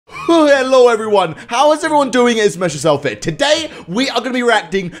Hello everyone, how is everyone doing? It's MessYourself here. Today, we are going to be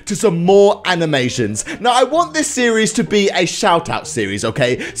reacting to some more animations. Now, I want this series to be a shout-out series,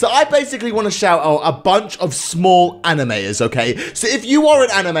 okay? So I basically want to shout out a bunch of small animators, okay? So if you are an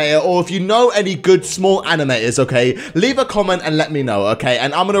animator, or if you know any good small animators, okay, leave a comment and let me know, okay?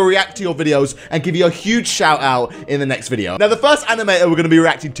 And I'm going to react to your videos and give you a huge shout-out in the next video. Now, the first animator we're going to be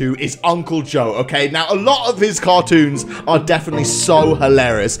reacting to is Uncle Joe, okay? Now, a lot of his cartoons are definitely so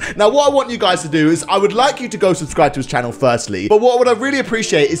hilarious. Now, what I want you guys to do is I would like you to go subscribe to his channel firstly, but what I really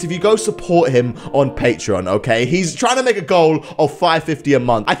appreciate is if you go support him on Patreon, okay? He's trying to make a goal of $5.50 a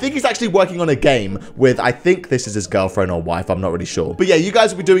month. I think he's actually working on a game with, I think this is his girlfriend or wife, I'm not really sure. But yeah, you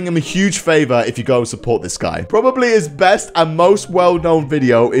guys will be doing him a huge favor if you go and support this guy. Probably his best and most well-known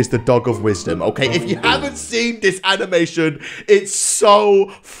video is the Dog of Wisdom, okay? If you haven't seen this animation, it's so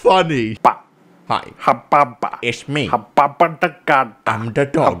funny. Hi. It's me. I'm the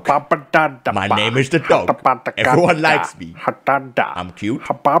dog. My name is the dog. Everyone likes me. I'm cute.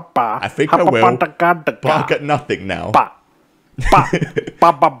 I think I will bark at nothing now. It's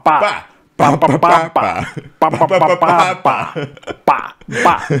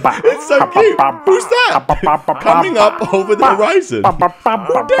so cute. Who's that? Coming up over the horizon.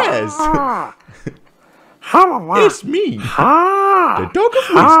 Who dares? It's me. The Dog of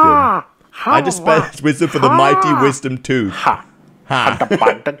Wisdom. I dispense wisdom for the mighty wisdom tooth.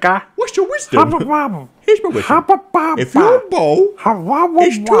 What's your wisdom? Here's my wisdom. If your bowl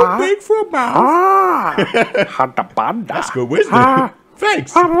is too big for a mouth. That's good wisdom.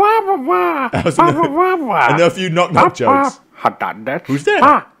 Thanks. I know a few knock-knock jokes. Who's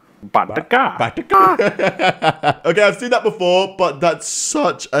there? Okay, I've seen that before, but that's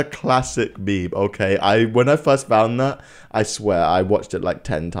such a classic meme, okay? When I first found that, I swear, I watched it like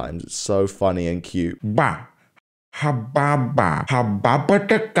 10 times. It's so funny and cute. Ba. Hababa.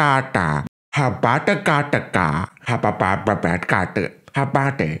 Hababatakata. Habatakataka. Habababatakata.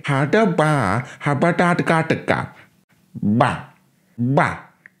 Habate. Hadaba. Habadatakataka. Ba. Ba.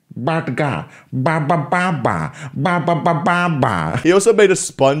 Ba-ba-ba, ba-ba-ba-ba. He also made a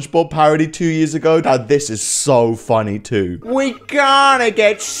SpongeBob parody 2 years ago. Now this is so funny too. We gotta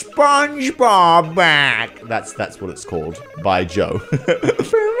get SpongeBob back. That's what it's called by Joe.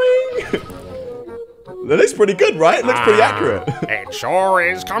 That looks pretty good, right? It looks pretty accurate. It sure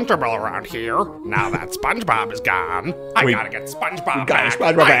is comfortable around here. Now that SpongeBob is gone, I gotta get SpongeBob back.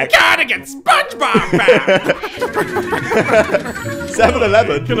 I gotta get SpongeBob back.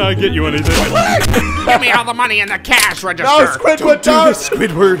 7-Eleven. Can I get you anything? Give me all the money in the cash register. No, Squidward, don't!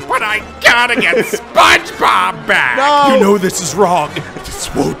 Squidward. But I gotta get SpongeBob back. No. You know this is wrong. This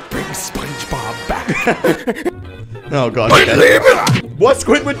won't bring SpongeBob back. Oh god. Okay. What's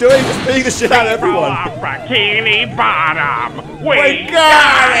Squidward doing? Just beating the shit out of everyone. Bikini Bottom. We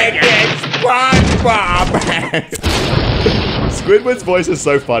gotta get SpongeBob back. Squidward's voice is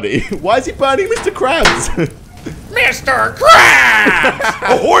so funny. Why is he burning Mr. Krabs? Mr. Krabs!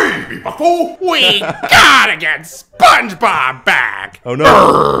 Ahoy, bucko! We gotta get SpongeBob back. Oh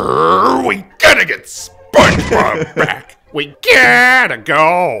no. We gotta get SpongeBob back. We gotta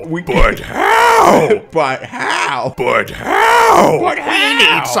go. But how? But how? But how? But how? We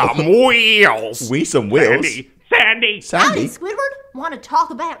need some wheels. We some wheels? Sandy. Howdy, Squidward. Want to talk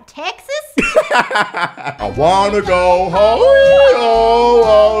about Texas? I wanna go home.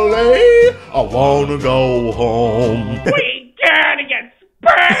 Oh, I wanna go home. We gotta get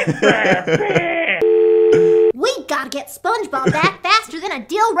SpongeBob back. We gotta get SpongeBob back faster than a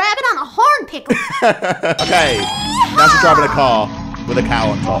dill rabbit on a horn pickle. Okay, now she's driving a car with a cow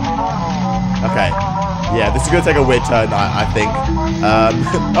on top. Okay, yeah, this is gonna take a weird turn, I think.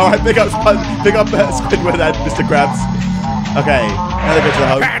 All right, pick up Squidward and Mr. Krabs. Okay, now they go to the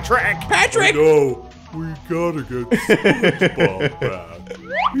home. Patrick! No, we gotta get SpongeBob back.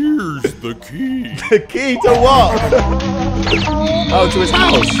 Here's the key. The key to what? Oh, to his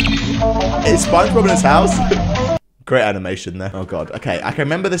house. Is SpongeBob in his house? Great animation there. Oh god. Okay, I can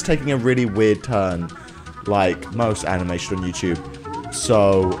remember this taking a really weird turn, like most animation on YouTube.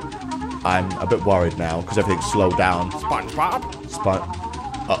 So I'm a bit worried now because everything's slowed down. SpongeBob?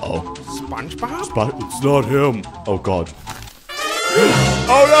 Uh-oh. SpongeBob? It's not him. Oh god.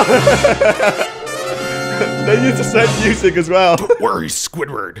 Oh no! They used to send music as well. Don't worry,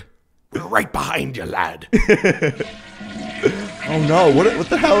 Squidward. We're right behind you, lad. Oh no, what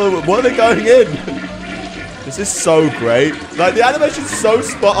the hell, what are they going in? This is so great. Like, the animation's so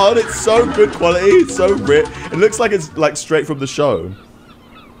spot on, it's so good quality, it's so rich. It looks like it's like straight from the show.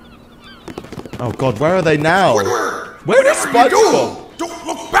 Oh god, where are they now? Where is SpongeBob? Don't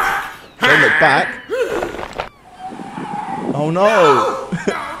look back. Don't look back. Oh no.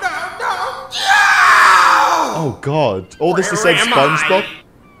 God. All this the same SpongeBob?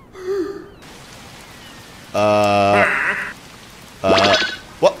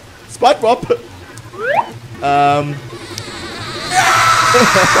 What? SpongeBob?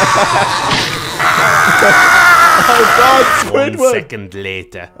 Oh God, Squidward! 1 second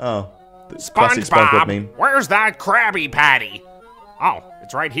later. Oh, classic SpongeBob meme. Where's that Krabby Patty? Oh,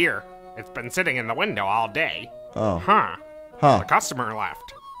 it's right here. It's been sitting in the window all day. Oh. Huh. Huh. The customer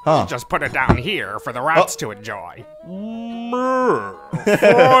left. Huh. Just put it down here for the rats to enjoy. Finally,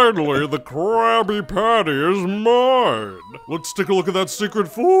 the Krabby Patty is mine. Let's take a look at that secret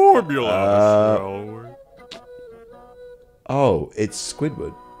formula, shall we? Oh, it's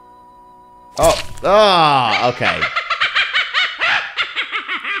Squidward. Oh, okay.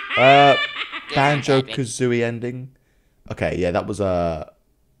 Banjo-Kazooie ending. Okay, yeah, that was a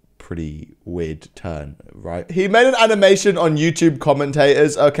pretty weird turn, right? He made an animation on YouTube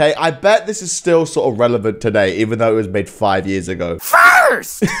commentators, okay? I bet this is still sort of relevant today, even though it was made 5 years ago.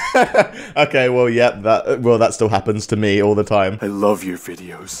 First! Okay, well, yeah, that still happens to me all the time. I love your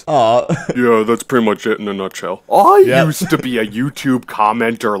videos. Aw. Yeah, that's pretty much it in a nutshell. I used to be a YouTube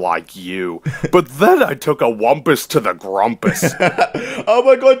commenter like you, but then I took a wumpus to the grumpus. Oh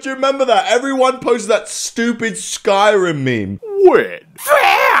my God, do you remember that? Everyone posted that stupid Skyrim meme. Win.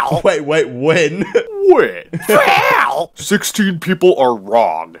 Fail! Wait, when? Win. Fail! 16 people are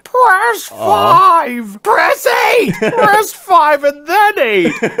wrong. Press 5! Press 8! Press 5 and then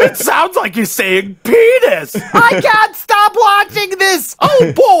 8. It sounds like you're saying penis. I can't stop watching this!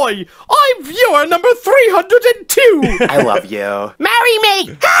 Oh boy, I'm viewer number 302. I love you. Marry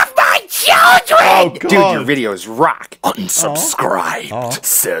me! Have my children! Oh God. Dude, your videos rock. Unsubscribed.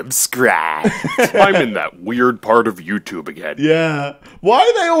 Subscribe. I'm in that weird part of YouTube again. Yeah. Why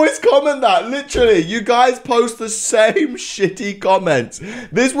do they always comment that? Literally, you guys post the same shitty comments.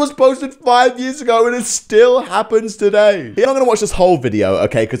 This was posted 5 years ago and it still happens today. I'm not going to watch this whole video,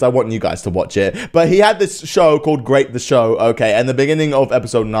 okay, because I want you guys to watch it. But he had this show called Great the Show, okay, and the beginning of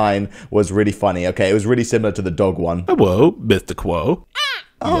episode 9 was really funny, okay? It was really similar to the dog one. Hello, Mr. Quo.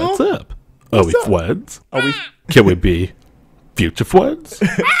 What's up? Are we friends? Are we... Can we be future friends?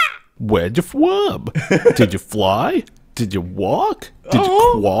 Where'd you from? Did you fly? Did you walk? Did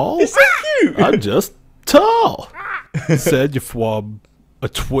you crawl? It's so cute. I'm just tall. Said you're from a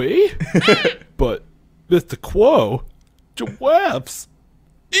tree? But, Mr. Quo, giraffes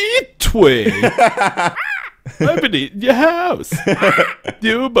eat tree. I've been eating your house.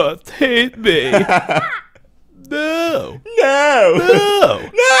 You must hate me. No. No. No.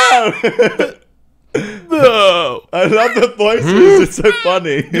 No. No. I love the voices. It's so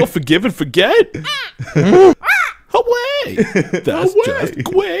funny. You'll forgive and forget? Away. That's just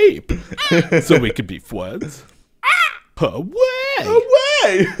grape. So we can be friends. Away.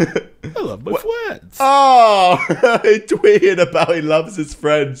 Away. I love my friends. Oh, he tweeted about he loves his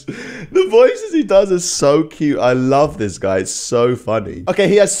friends. The voices he does are so cute. I love this guy. It's so funny. Okay,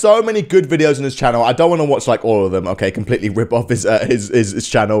 he has so many good videos on his channel. I don't want to watch like all of them. Okay, completely rip off his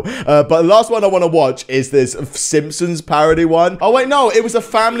channel. But the last one I want to watch is this Simpsons parody one. Oh wait, no, it was a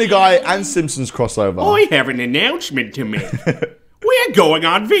Family Guy and Simpsons crossover. I have an announcement to make. We're going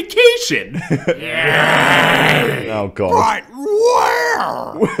on vacation. Oh God. But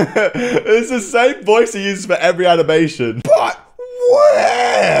where? It's the same voice he uses for every animation. But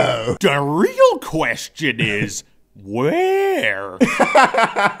where? The real question is, where?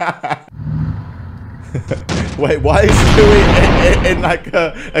 Wait, why is Stewie in like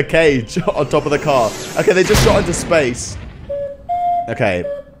a cage on top of the car? Okay, they just shot into space. Okay.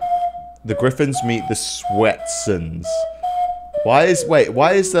 The Griffins meet the Swetsons. Why is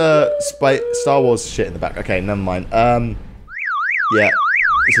the Star Wars shit in the back? Okay, never mind. Yeah,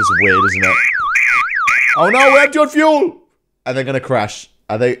 this is weird, isn't it? Oh no, we're empty on fuel! And they're gonna crash.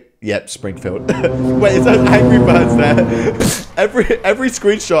 Are they? Yep, Springfield. Wait, is that Angry Birds there? every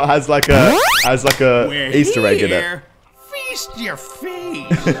screenshot has like a We're Easter egg in it. here. Feast your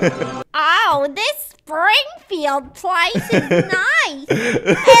face. Oh, this Springfield place is nice.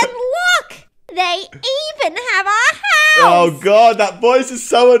 And look, they even have a house. Oh God, that voice is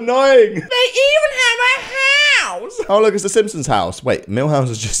so annoying. They even have a house. Oh look, it's the Simpsons house. Wait, Milhouse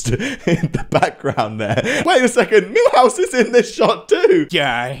is just in the background there. Wait a second, Milhouse is in this shot too.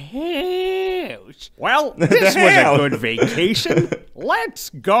 Your house. Well, this was a good vacation. Let's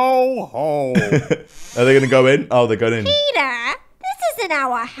go home. Are they gonna go in? Oh, they're going in. Peter, this isn't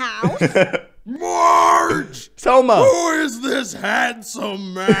our house. Marge! Selma. Who is this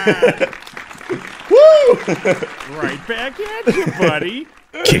handsome man? Woo! Right back at you, buddy.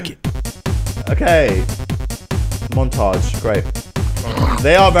 Kick it. Okay. Montage, great.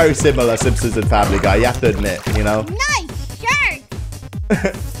 They are very similar, Simpsons and Family Guy, you have to admit, you know? Nice shirt.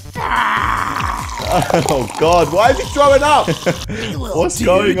 Oh God, why is he throwing up? What's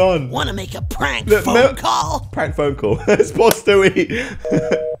going on? Want to make a prank phone call? Prank phone call. It's poor Stewie.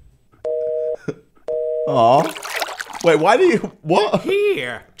 Aw. Wait, why do you... What?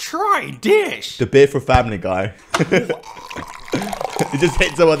 Here, try this. The beer for Family Guy. He just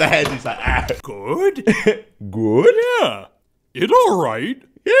hits him on the head. He's like, ah. Good? Good? Yeah. It alright.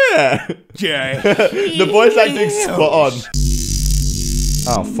 Yeah. Yeah. The voice acting's spot on.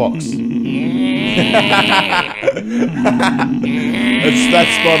 Oh, Fox.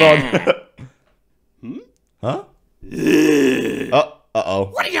 That's spot on. Huh? Uh-oh.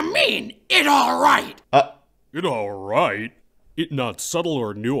 What do you mean, it alright? It alright. It not subtle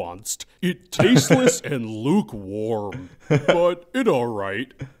or nuanced. It tasteless and lukewarm. But it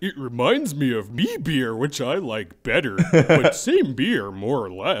alright. It reminds me of me beer, which I like better. But same beer, more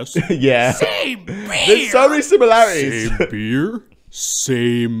or less. Yeah. Same beer. There's so many similarities. Same beer,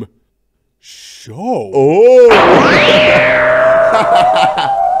 same show. Oh.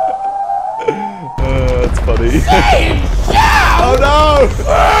 That's funny. Oh no!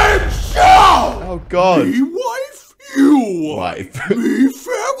 Oh God. Me wife, you Wife. Me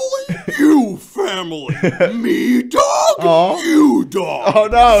family, you family. Me dog, you dog. Oh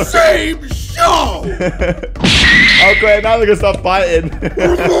no! Same show. Oh great, now they're gonna start fighting.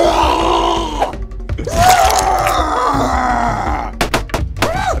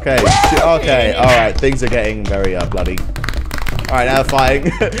 Okay, alright, things are getting very bloody. Alright, now they're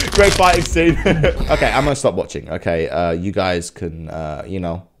fighting. Great fighting scene. Okay, I'm gonna stop watching. Okay, you guys can, you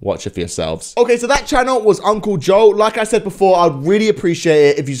know, watch it for yourselves. Okay, so that channel was Uncle Joe. Like I said before, I'd really appreciate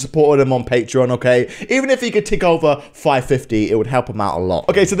it if you supported him on Patreon, okay? Even if he could tick over 550, it would help him out a lot.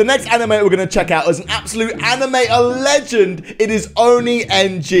 Okay, so the next animator we're gonna check out is an absolute animator legend. It is Oni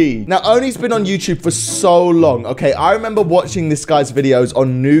NG. Now, Oni's been on YouTube for so long, okay? I remember watching this guy's videos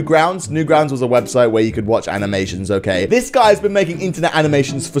on Newgrounds. Newgrounds was a website where you could watch animations, okay? This guy's been making internet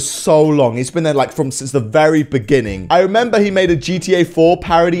animations for so long. He's been there like since the very beginning. I remember he made a GTA 4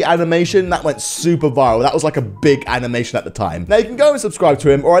 parody animation that went super viral. That was like a big animation at the time. Now you can go and subscribe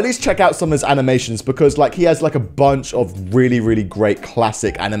to him, or at least check out some of his animations, because like he has like a bunch of really great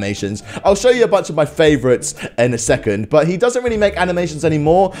classic animations. I'll show you a bunch of my favorites in a second, but he doesn't really make animations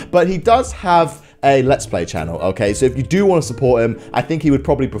anymore, but he does have a Let's Play channel, okay? So if you do want to support him, I think he would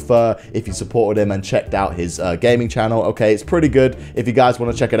probably prefer if you supported him and checked out his gaming channel, okay? It's pretty good if you guys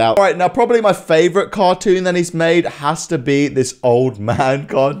want to check it out. All right, now probably my favorite cartoon that he's made has to be this old man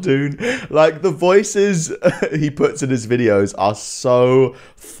cartoon. Like, the voices he puts in his videos are so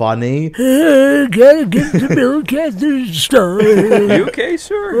funny. Gotta get the milk at the store. You okay,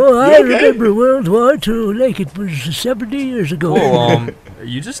 sir? Oh, I remember World War II like it was 70 years ago. Oh, are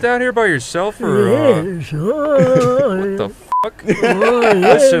you just out here by yourself, or yes. what the fuck? Oh,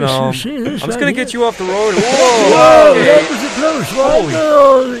 Listen, yes. I'm just gonna get you off the road. Whoa, Whoa, that was a close one. Holy.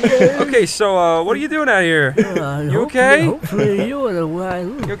 Oh, yes. Okay, so what are you doing out here? You okay? Hopefully you in a while.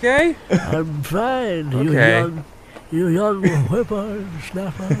 You okay? I'm fine. Okay. You young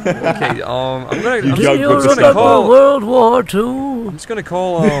whippersnapper. Okay, I'm young just gonna whippersnapper. call World War II. I'm just gonna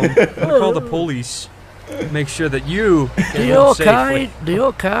call call the police. Make sure that you Do get home safely.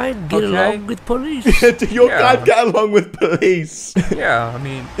 your kind get along with police? Do your guy get along with police? Yeah, I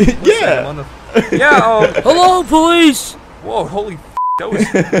mean, Yeah. I'm on the, yeah. Hello, police. Whoa, holy, that was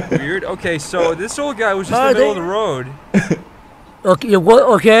weird. Okay, so this old guy was just in the middle of the road. Okay, what?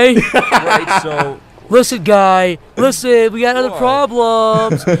 Okay. Right, so. Listen, guy. Listen, we got other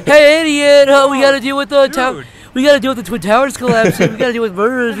problems. Hey, idiot! We got to deal with the town. We gotta deal with the Twin Towers collapsing. We gotta deal with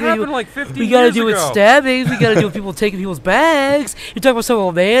murders. It happened like 50 We gotta years deal with ago. stabbings. We gotta deal with people taking people's bags. You're talking about some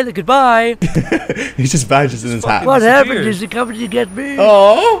old man. Goodbye. He just vanishes in his hat. What happened? Is he coming to get me?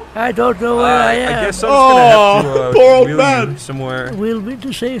 Oh, I don't know where I am. I guess I'm just gonna have to poor old wheel man. you somewhere. Wheel me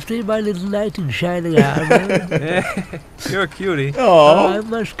to safety, my little knight in shining armor. You're a cutie. oh. I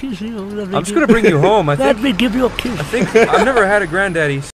must kiss you. I'm just gonna bring you home. Let me give you a kiss. I think I've never had a granddaddy.